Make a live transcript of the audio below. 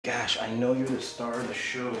Gosh, I know you're the star of the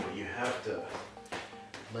show, but you have to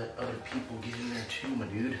let other people get in there too, my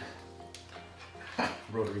dude.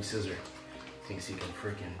 Rotary scissor. Thinks he can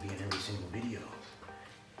freaking be in every single video.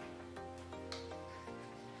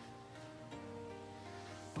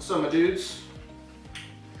 What's up, my dudes?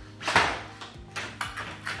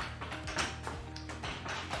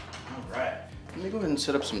 Alright, let me go ahead and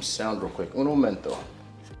set up some sound real quick. Un momento.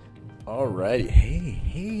 Alrighty,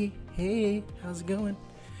 hey, how's it going?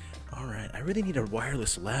 Alright, I really need a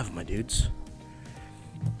wireless lav, my dudes.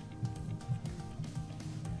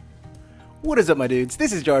 What is up, my dudes?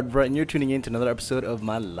 This is Jared Brett, and you're tuning in to another episode of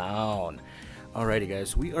my lawn. Alrighty,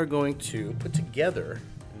 guys, we are going to put together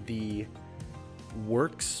the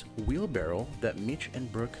WORX Wheelbarrow that Mitch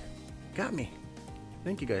and Brooke got me.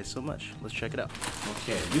 Thank you guys so much. Let's check it out.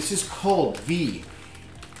 Okay, this is called the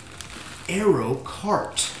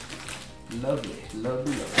Aerocart. Lovely,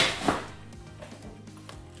 lovely, lovely.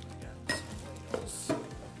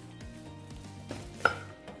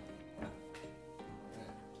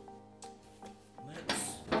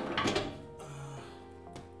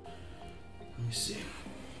 Let me see.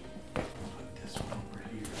 Put this one over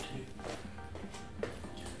here too.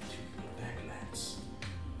 Two little backlights.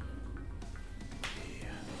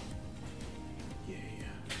 Yeah.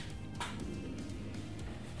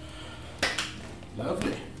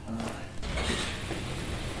 Lovely. Alright.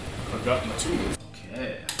 Forgot my tools.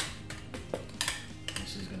 Okay.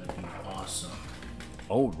 This is gonna be awesome.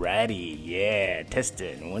 Alrighty, yeah.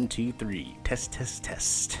 Testing. 1, 2, 3.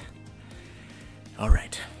 Test.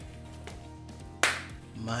 Alright.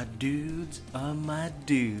 My dudes are my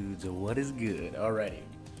dudes. What is good? Alrighty.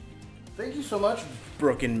 Thank you so much,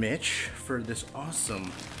 Brooke and Mitch, for this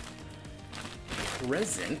awesome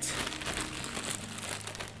present.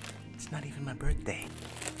 It's not even my birthday.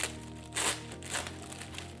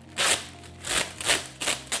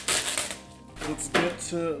 Let's get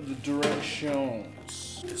to the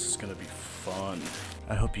directions. This is gonna be fun.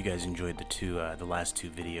 I hope you guys enjoyed the last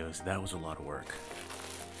two videos. That was a lot of work.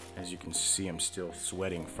 As you can see, I'm still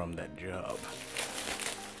sweating from that job.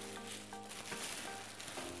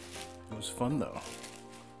 It was fun though.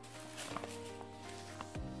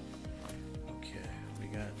 Okay, we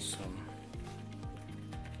got some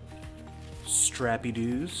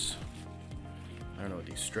strappy-doos. I don't know what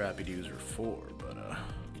these strappy-doos are for, but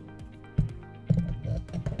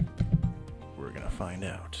we're gonna find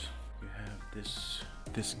out. We have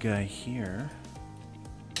this guy here.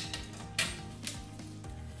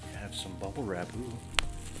 Some bubble wrap. Ooh.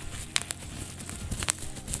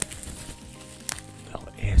 Little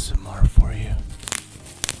ASMR for you.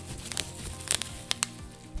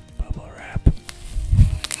 Bubble wrap.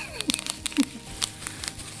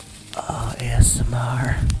 Oh,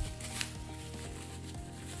 ASMR.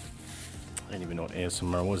 I didn't even know what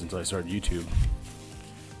ASMR was until I started YouTube.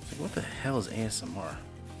 It's like, what the hell is ASMR?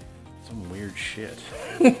 Some weird shit.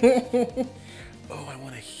 Oh, I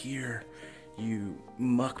want to hear you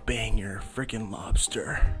mukbang your freaking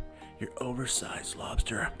lobster. Your oversized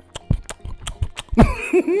lobster.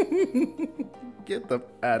 Get the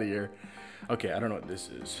out of here. Okay, I don't know what this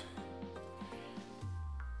is.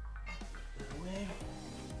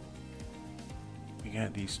 We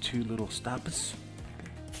got these two little stoppers.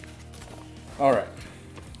 Alright.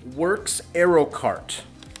 WORX Aerocart.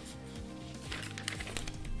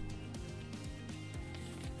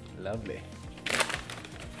 Lovely.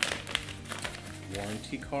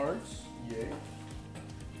 Warranty cards. Yay.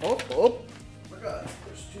 Oh, forgot.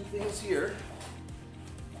 There's two things here.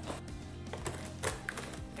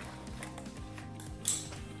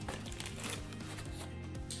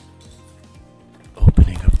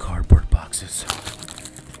 Opening of cardboard boxes.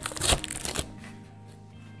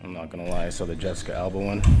 I'm not gonna lie, I saw the Jessica Alba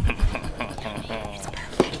one. It's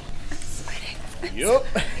perfect. I'm sweating. Yup.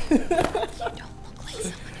 You don't look like someone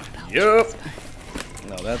about Yup.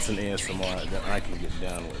 Now that's an ASMR that I can get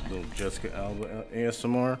down with. Little Jessica Alba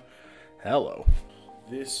ASMR. Hello.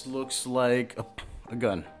 This looks like a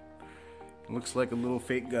gun. It looks like a little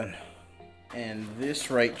fake gun. And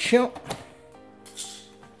this right chimp,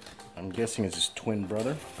 I'm guessing it's his twin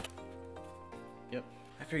brother. Yep.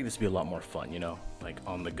 I figured this would be a lot more fun, you know, like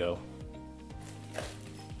on the go.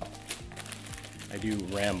 I do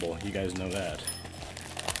ramble, you guys know that.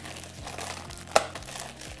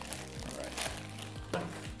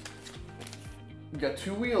 You got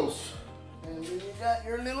two wheels, and then you got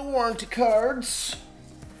your little warranty cards.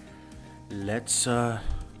 Let's chapter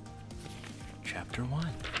 1.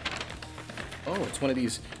 Oh, it's one of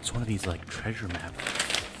these like treasure map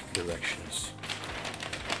directions.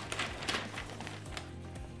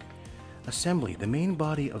 Assembly. The main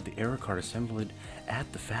body of the Aerocart assembled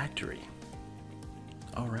at the factory.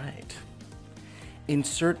 All right.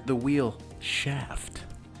 Insert the wheel shaft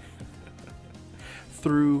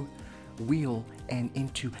through wheel and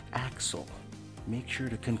into axle. Make sure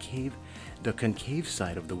the concave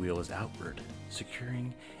side of the wheel is outward.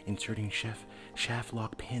 Securing, inserting shaft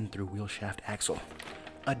lock pin through wheel shaft axle.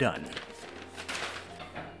 Done.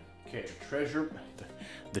 Okay,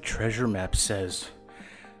 the treasure map says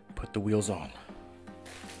put the wheels on.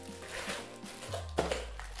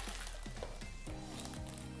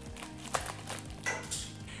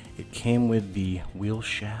 It came with the wheel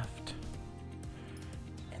shaft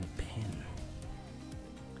and pin.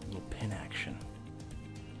 A little pin action.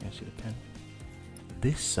 You guys see the pin?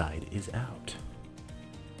 This side is out.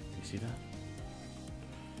 You see that?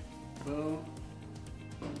 Boom.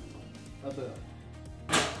 Up it up.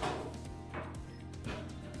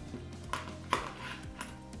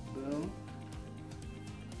 Boom.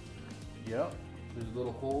 Yep. There's a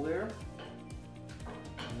little hole there.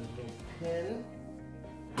 And there's a little pin.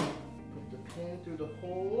 Put the pin through the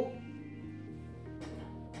hole.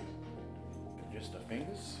 Just the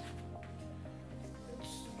fingers.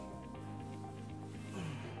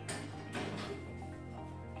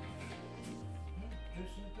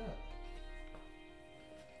 Just like that.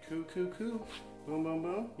 Coo, coo, coo. Boom, boom,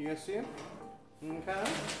 boom. You guys see him? Okay.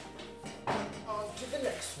 On to the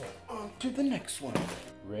next one. On to the next one.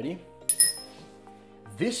 Ready?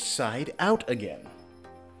 This side out again.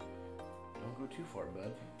 Don't go too far,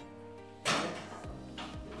 bud.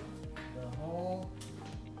 The hole.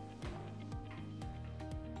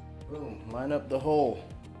 Boom. Line up the hole.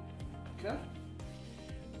 Okay.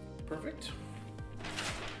 Perfect.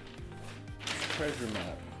 Treasure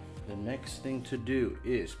map. The next thing to do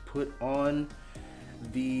is put on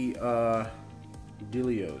the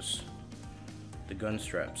dealios, the gun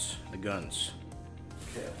straps, the guns.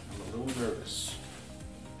 Okay, I'm a little nervous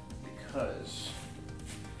because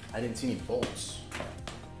I didn't see any bolts.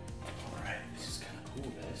 All right, this is kind of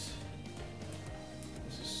cool, guys.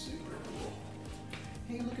 This is super cool.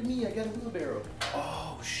 Hey, look at me, I got a wheelbarrow.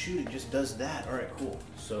 Oh shoot, it just does that. All right, cool.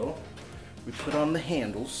 So we put on the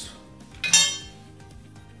handles.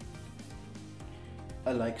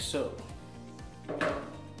 Like so. I'm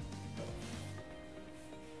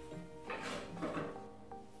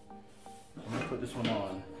gonna put this one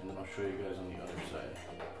on and then I'll show you guys on the other side.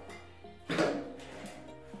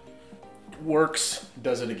 WORX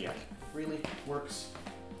does it again. Really? WORX?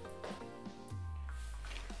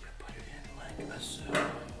 You put it in like so.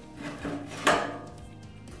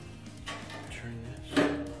 Turn this.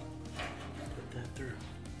 Put that through.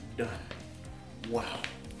 Done. Wow.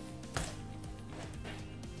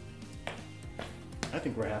 I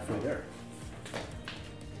think we're halfway there.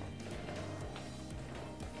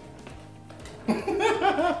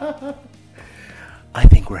 I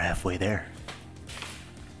think we're halfway there.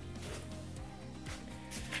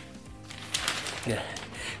 Yeah.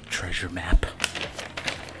 Treasure map.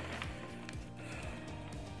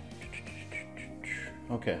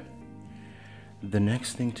 Okay. The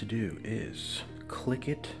next thing to do is click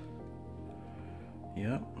it.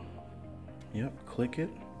 Yep. Yep, click it.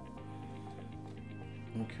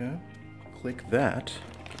 Okay, click that.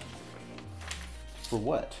 For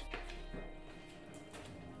what?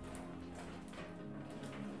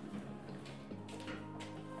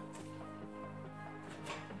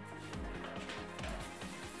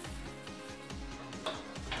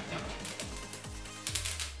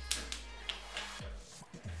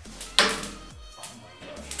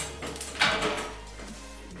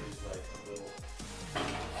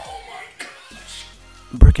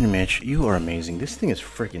 Brooke and Mitch, you are amazing. This thing is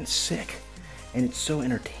freaking sick. And it's so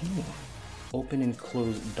entertaining. Open and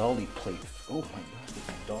close dolly plate. Oh my god, this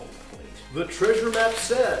dolly plate. The treasure map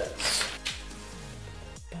says.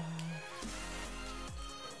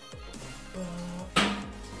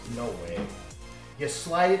 No way. You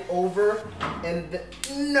slide it over and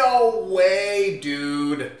no way,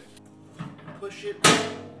 dude. Push it.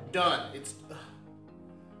 Done. It's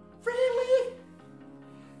really?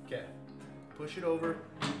 Okay. Push it over.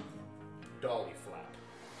 Dolly flap.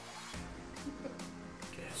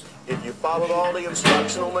 Okay, so if you followed all the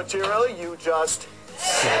instructional material, you just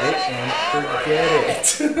set it and forget it.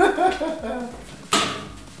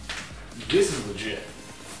 This is legit.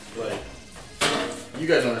 Like, you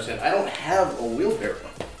guys don't understand. I don't have a wheelbarrow.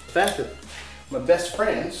 The fact that my best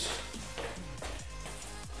friends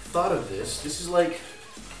thought of this is like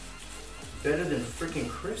better than freaking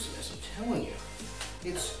Christmas. I'm telling you.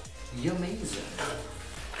 It's amazing.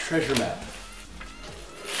 Treasure map.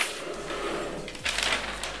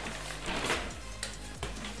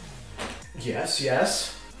 Yes,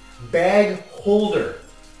 yes. bag holder.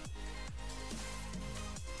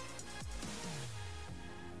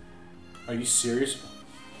 Are you serious?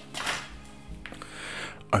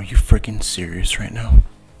 Are you freaking serious right now?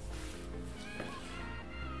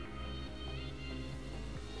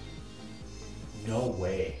 No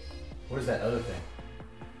way. What is that other thing?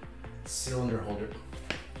 Cylinder holder.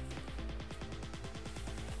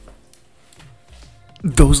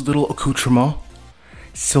 Those little accoutrements,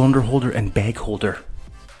 cylinder holder and bag holder.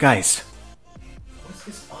 Guys, what's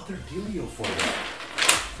this other dealio for then?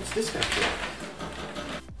 What's this guy for?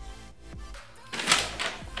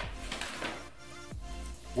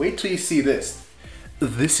 Wait till you see this.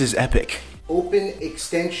 This is epic. Open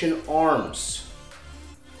extension arms.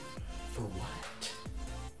 For what?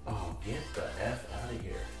 Oh, get the F out of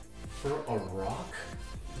here. For a rock?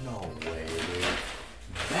 No way, dude.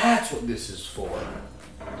 That's what this is for.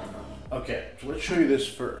 Okay, so let's show you this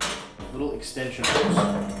first. Little extension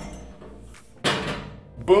hose.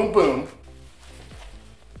 Boom, boom.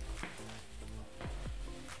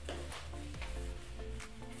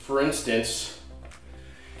 For instance,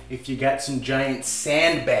 if you got some giant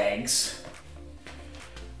sandbags,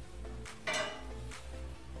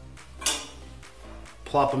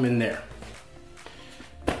 plop them in there.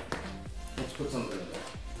 Let's put something in there.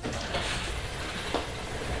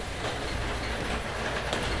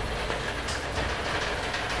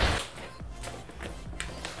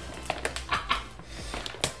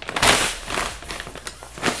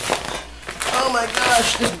 Oh my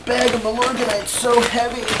gosh, this bag of Malorganite's so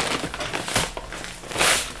heavy.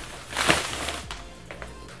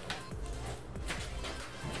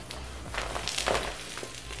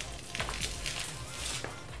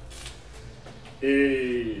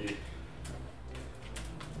 Hey.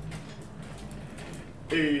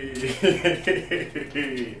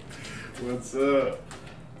 Hey. What's up?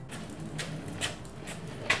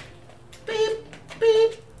 Beep,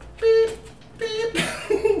 beep, beep, beep.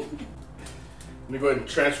 Let me go ahead and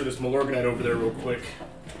transfer this Malorganite over there real quick.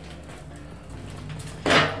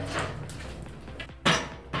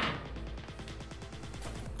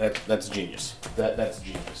 That's genius. That's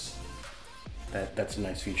genius. That's a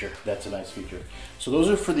nice feature. That's a nice feature. So those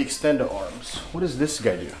are for the extendo arms. What does this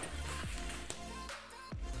guy do?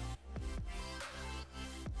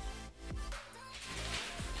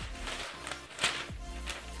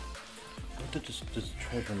 What does the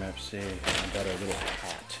treasure map say about our little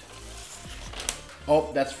hat?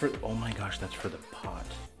 Oh, that's for, oh my gosh, that's for the pot.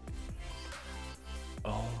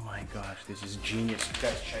 Oh my gosh, this is genius.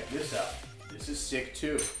 Guys, check this out. This is sick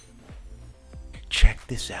too. Check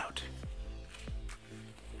this out.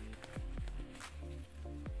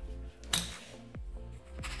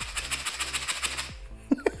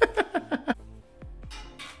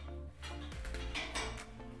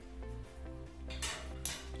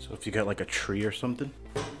 So if you got like a tree or something.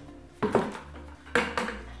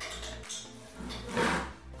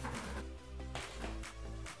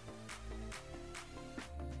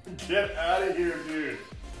 Get out of here, dude.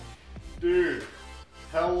 Dude.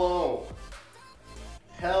 Hello.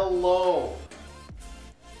 Hello.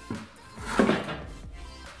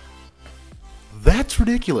 That's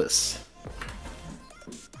ridiculous.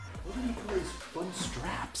 What are these fun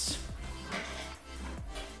straps?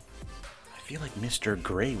 I feel like Mr.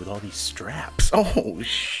 Gray with all these straps. Oh,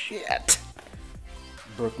 shit.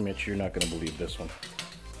 Brooke, Mitch, you're not going to believe this one.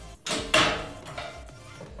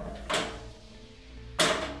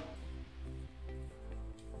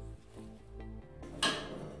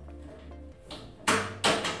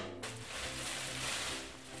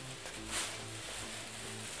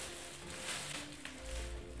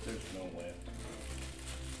 There's no way.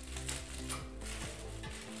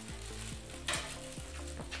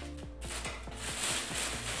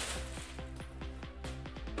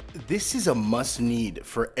 This is a must-need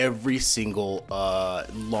for every single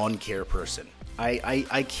lawn care person.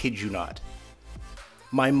 I kid you not.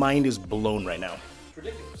 My mind is blown right now. It's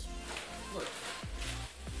ridiculous. Look.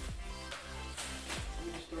 Let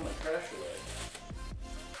me just throw my trash away.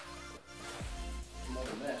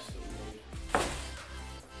 Another mess that we made.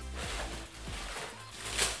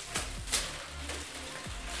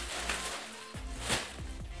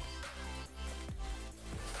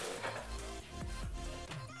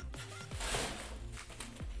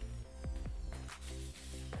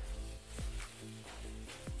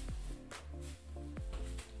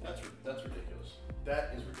 That's ridiculous.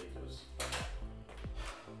 That is ridiculous.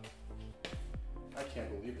 I can't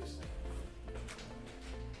believe this thing.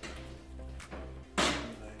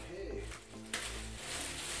 Okay.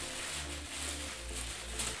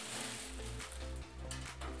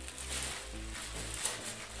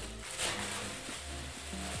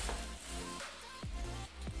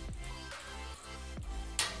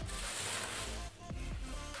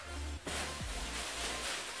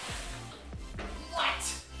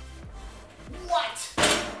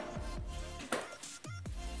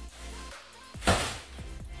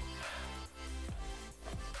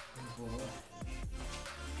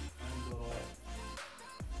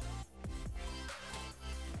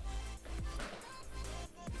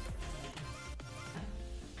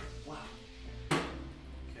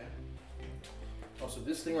 so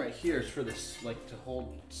this thing right here is for this, like, to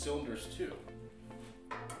hold cylinders too,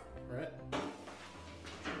 right?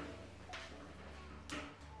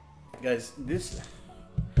 Guys, this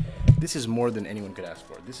is more than anyone could ask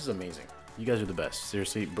for. This is amazing. You guys are the best.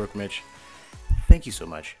 Seriously, Brooke, Mitch, thank you so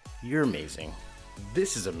much. You're amazing.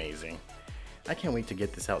 This is amazing. I can't wait to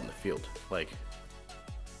get this out in the field. Like,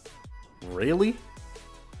 really?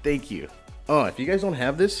 Thank you. Oh, if you guys don't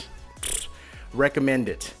have this, recommend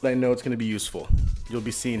it. I know it's gonna be useful. You'll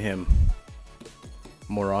be seeing him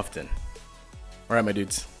more often. All right, my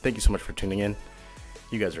dudes, thank you so much for tuning in.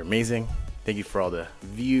 You guys are amazing. Thank you for all the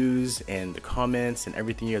views and the comments and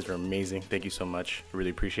everything. You guys are amazing. Thank you so much. I really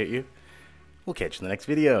appreciate you. We'll catch you in the next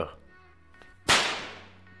video.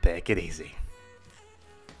 Take it easy.